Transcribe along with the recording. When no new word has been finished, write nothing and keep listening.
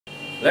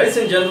Ladies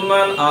and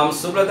gentlemen, I'm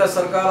Subrata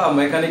Sarkar, a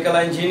mechanical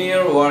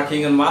engineer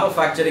working in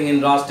manufacturing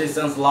industry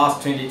since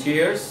last 22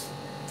 years.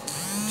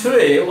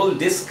 Today we'll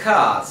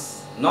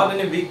discuss not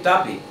any big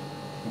topic,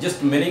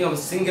 just meaning of a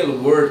single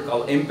word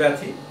called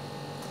empathy.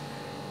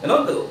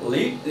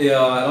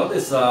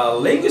 This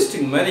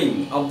linguistic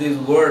meaning of this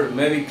word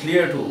may be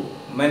clear to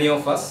many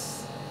of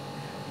us,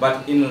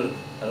 but in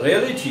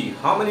reality,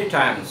 how many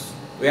times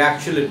we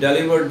actually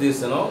delivered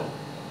this,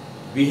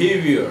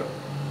 behavior?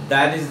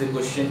 That is the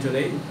question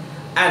today.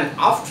 And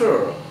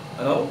after,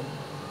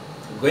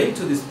 going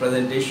to this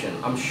presentation,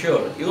 I'm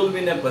sure you will be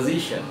in a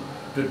position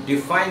to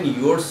define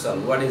yourself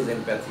what is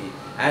empathy,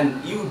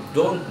 and you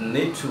don't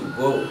need to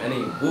go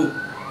any book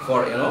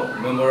for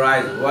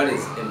memorize what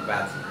is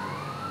empathy.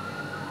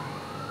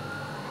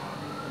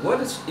 What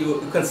is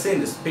you can see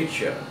in this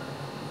picture?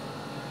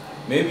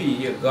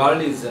 Maybe a girl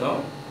is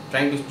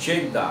trying to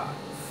check the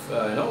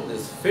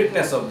this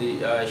fitness of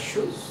the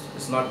shoes.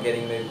 It's not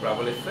getting maybe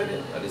properly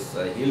fitted, or its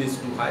heel is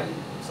too high,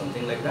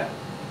 something like that.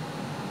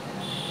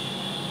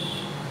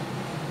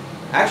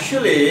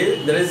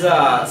 Actually, there is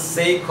a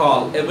say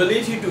called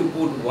ability to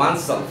put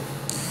oneself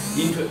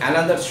into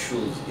another's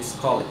shoes is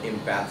called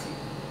empathy.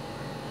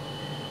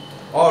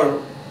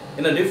 Or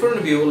in a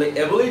different view, like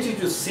ability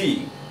to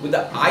see with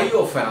the eye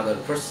of another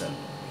person.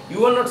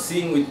 You are not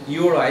seeing with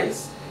your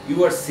eyes,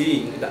 you are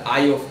seeing with the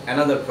eye of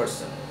another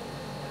person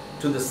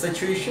to the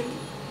situation.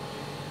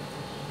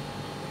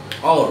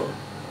 Or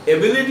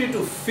ability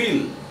to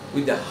feel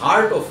with the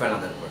heart of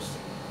another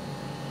person.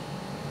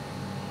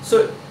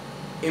 So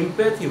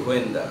empathy,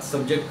 when the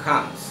subject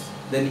comes,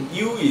 then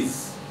you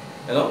is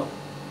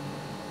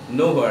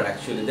nowhere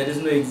actually. There is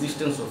no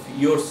existence of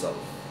yourself.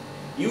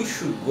 You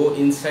should go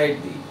inside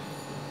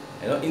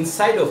the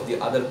inside of the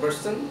other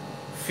person,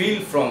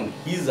 feel from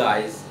his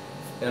eyes,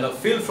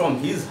 feel from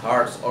his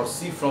heart, or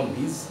see from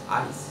his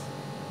eyes.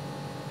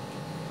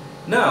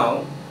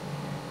 Now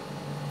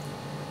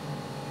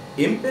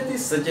empathy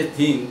is such a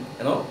thing,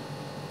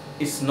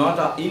 it's not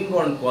an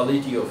inborn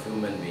quality of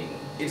human being.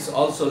 It's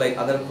also like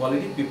other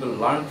quality people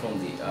learn from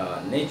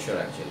the nature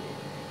actually.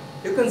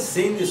 You can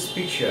see in this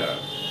picture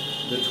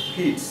the two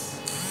kids.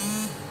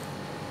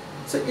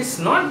 So it's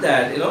not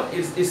that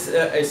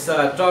it's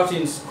taught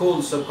in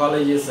schools or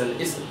colleges, and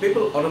it's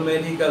people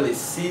automatically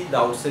see the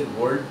outside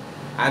world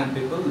and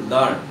people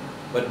learn.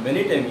 But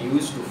many times you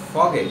used to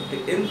forget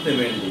to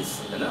implement this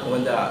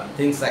when the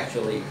things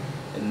actually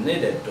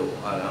needed to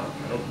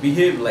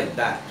behave like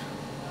that.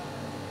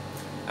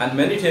 And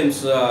many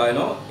times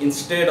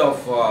instead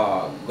of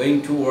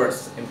going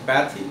towards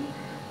empathy,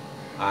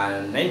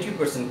 and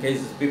 90%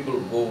 cases people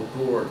go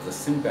towards the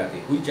sympathy,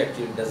 which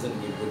actually doesn't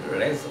give good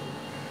result.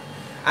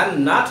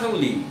 And not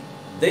only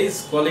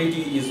this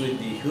quality is with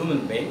the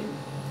human being,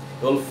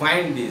 you will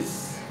find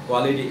this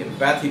quality,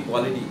 empathy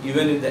quality,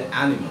 even with the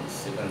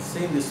animals. You can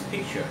see in this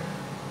picture.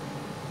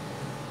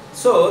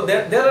 So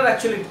there are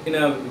actually, in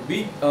a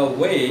big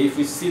way, if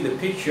we see the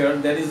picture,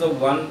 there is a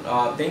one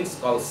thing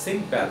called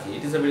sympathy.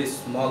 It is a very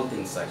small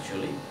thing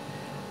actually.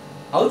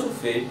 Out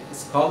of it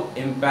is called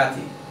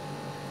empathy,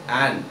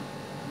 and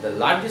the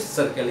largest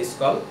circle is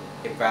called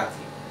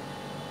apathy.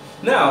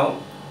 Now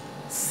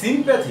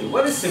sympathy,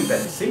 what is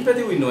sympathy?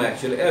 Sympathy we know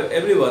actually,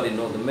 everybody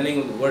knows the meaning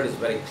of the word is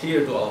very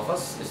clear to all of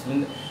us. It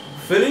means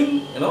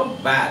feeling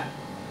bad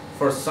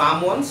for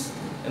someone's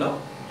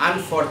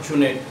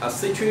unfortunate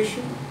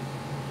situation.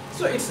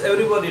 So it's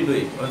everybody do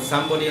it. When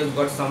somebody has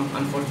got some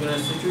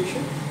unfortunate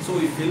situation, so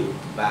we feel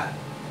bad.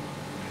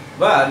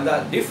 But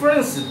the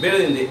difference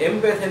between the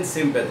empathy and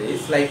sympathy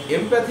is like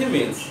empathy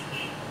means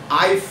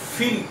I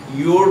feel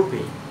your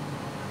pain,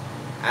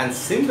 and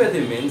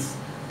sympathy means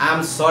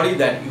I'm sorry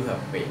that you have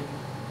pain.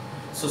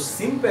 So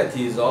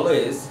sympathy is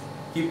always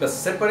keep a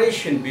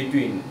separation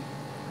between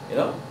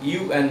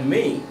you and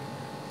me,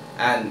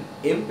 and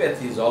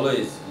empathy is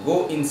always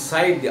go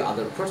inside the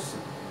other person.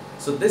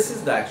 So this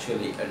is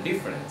actually a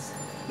difference.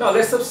 Now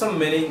let's have some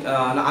meaning,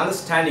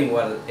 understanding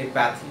what is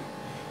apathy.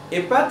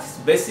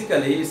 Apathy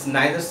basically is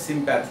neither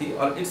sympathy,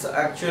 or it's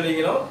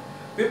actually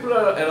people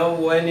are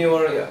when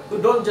you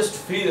don't just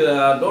feel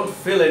don't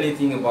feel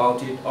anything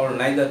about it, or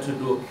neither to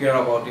do care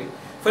about it.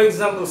 For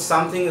example,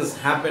 something has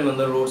happened on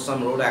the road,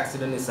 some road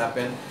accident has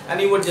happened, and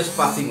you were just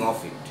passing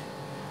off it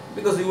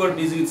because you were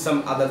busy with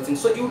some other thing.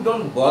 So you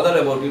don't bother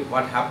about it,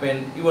 what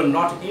happened. You are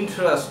not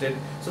interested.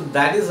 So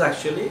that is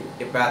actually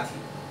apathy.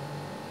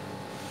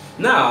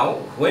 Now,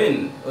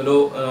 when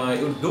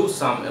you do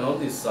some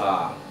this,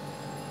 and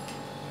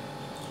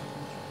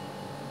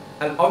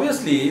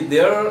obviously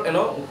there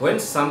when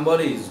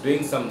somebody is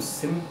doing some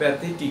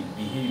sympathetic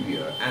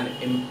behavior and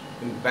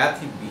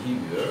empathic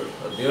behavior,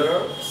 there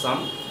are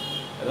some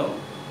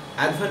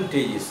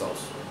advantages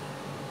also.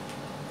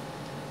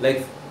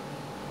 Like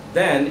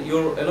then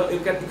you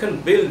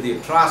can build the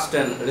trust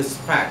and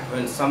respect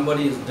when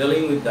somebody is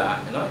dealing with the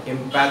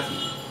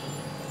empathy.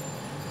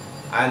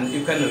 And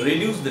you can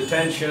reduce the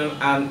tension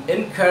and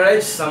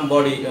encourage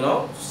somebody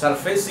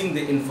surfacing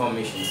the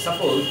information.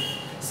 Suppose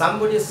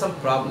somebody has some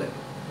problem,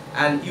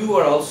 and you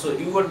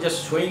are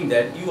just showing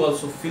that you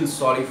also feel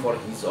sorry for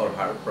his or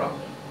her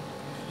problem,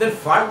 then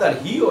further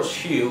he or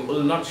she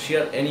will not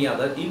share any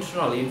other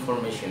internal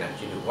information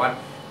actually what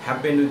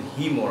happened with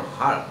him or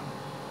her.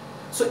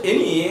 So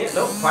any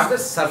further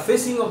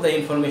surfacing of the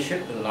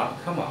information will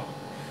not come out.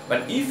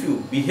 But if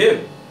you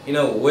behave in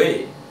a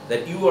way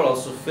that you are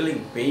also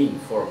feeling pain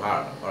for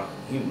her or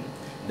him,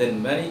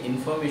 then many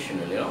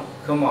information will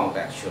come out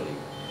actually.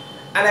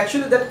 And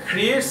actually that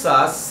creates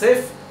a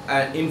safe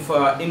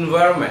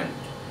environment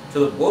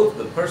to both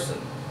the person.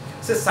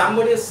 Say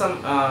somebody has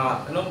some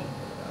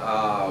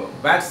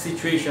bad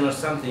situation or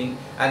something,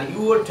 and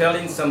you are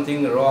telling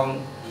something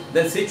wrong,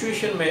 then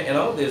situation may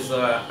this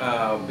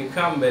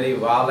become very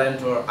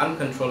violent or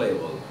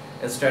uncontrollable.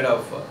 Instead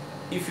of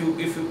if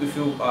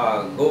you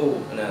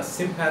go in a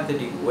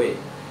sympathetic way,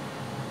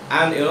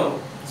 and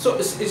so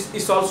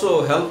it's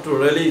also help to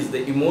release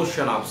the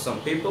emotion of some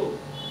people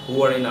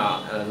who are in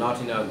a not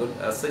in a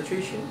good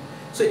situation.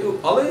 So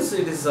always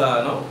it is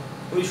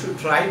we should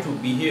try to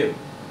behave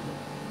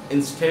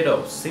instead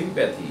of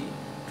sympathy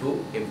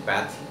to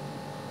empathy.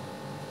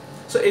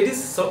 So it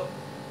is so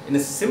in a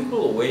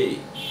simple way.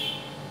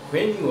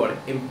 When you are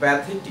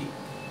empathetic,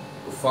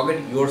 you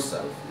forget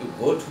yourself, you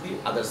go to the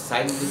other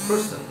side of the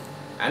person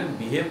and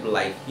behave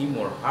like him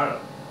or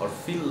her, or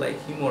feel like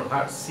him or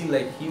her, see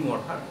like him or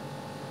her.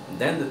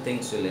 Then the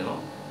things will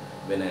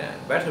be in a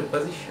better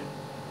position.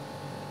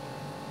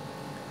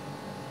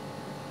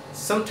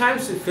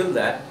 Sometimes we feel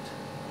that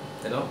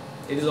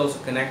it is also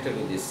connected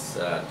with this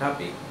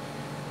topic,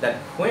 that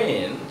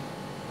when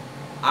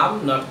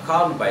I'm not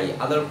called by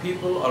other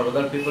people or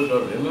other people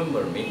don't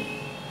remember me,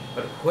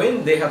 but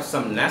when they have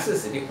some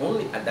necessity,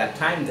 only at that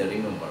time they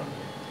remember me.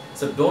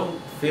 So don't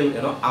feel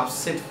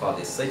upset for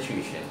this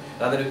situation.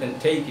 Rather you can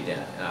take it in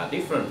a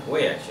different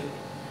way actually.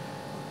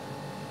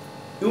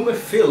 You may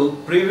feel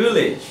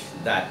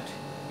privileged that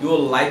you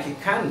will like a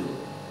candle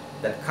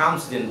that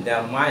comes in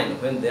their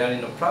mind when they are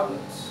in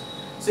problems.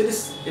 So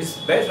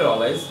it's better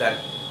always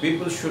that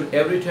people should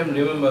every time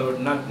remember,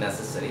 not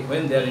necessary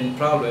when they are in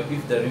problem.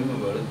 If they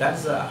remember,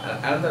 that's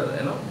another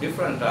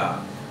different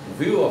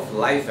view of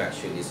life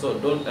actually. So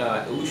don't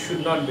we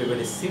should not be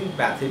very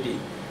sympathetic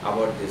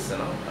about this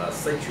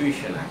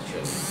situation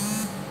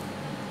actually.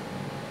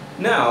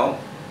 Now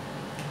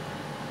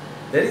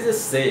there is a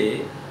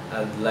say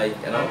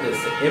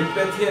there's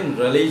empathy and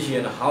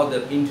religion, how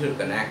they're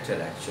interconnected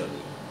actually.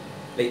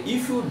 Like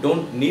if you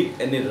don't need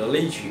any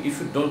religion,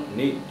 if you don't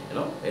need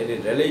any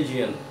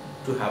religion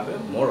to have a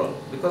moral,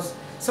 because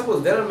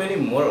suppose there are many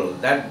moral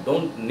that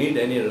don't need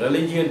any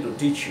religion to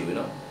teach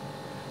you,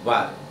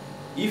 but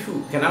if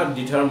you cannot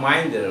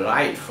determine the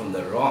right from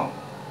the wrong,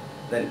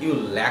 then you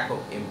lack of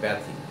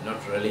empathy,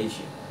 not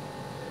religion.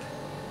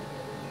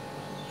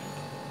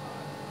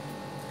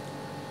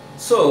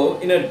 So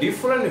in a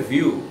different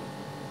view,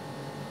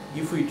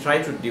 if we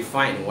try to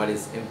define what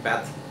is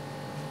empathy,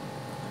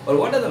 or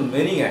what are the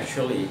meaning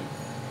actually,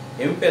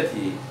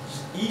 empathy,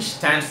 E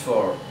stands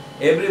for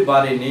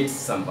everybody needs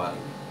somebody,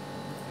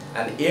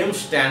 and M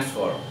stands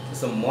for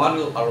it's a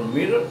model or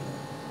mirror,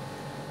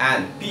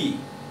 and P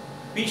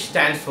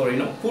stands for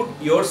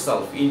put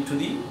yourself into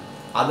the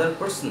other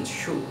person's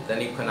shoe,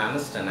 then you can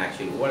understand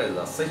actually what is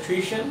the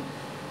situation.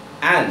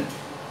 And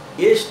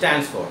A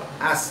stands for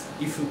ask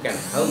if you can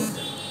help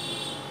them,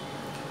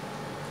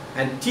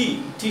 and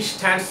T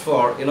stands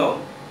for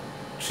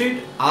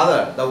treat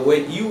other the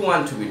way you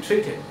want to be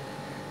treated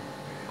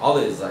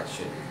always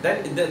actually.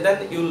 Then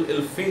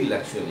you'll feel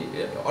actually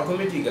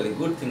automatically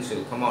good things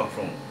will come out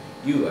from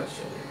you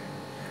actually.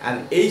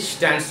 And H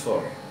stands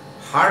for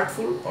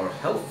heartful or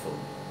helpful,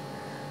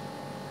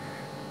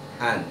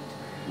 and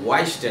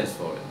Y stands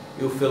for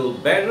you feel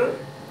better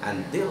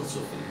and they also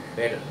feel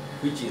better,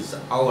 which is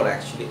our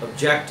actually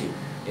objective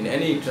in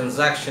any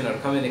transaction or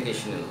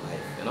communication in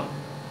life,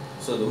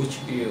 so which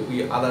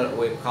we other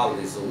way call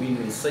this a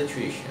win-win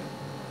situation.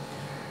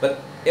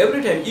 But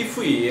every time if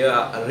we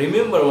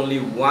remember only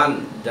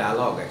one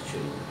dialogue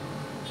actually,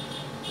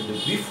 so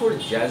before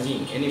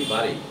judging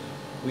anybody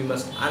we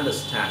must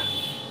understand.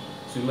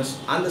 So we must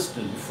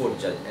understand before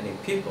judge any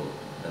people,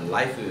 then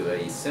life will be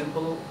very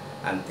simple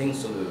and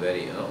things will be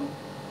very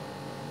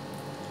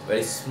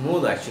very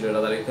smooth actually.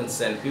 Rather you can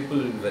say, and people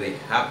will be very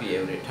happy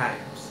every time.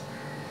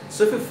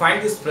 So if you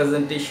find this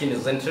presentation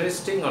is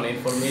interesting or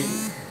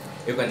informative,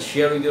 you can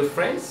share with your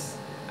friends,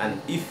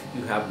 and if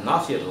you have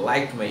not yet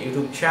liked my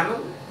YouTube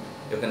channel,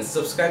 you can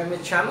subscribe my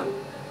channel.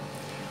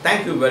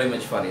 Thank you very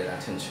much for your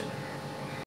attention.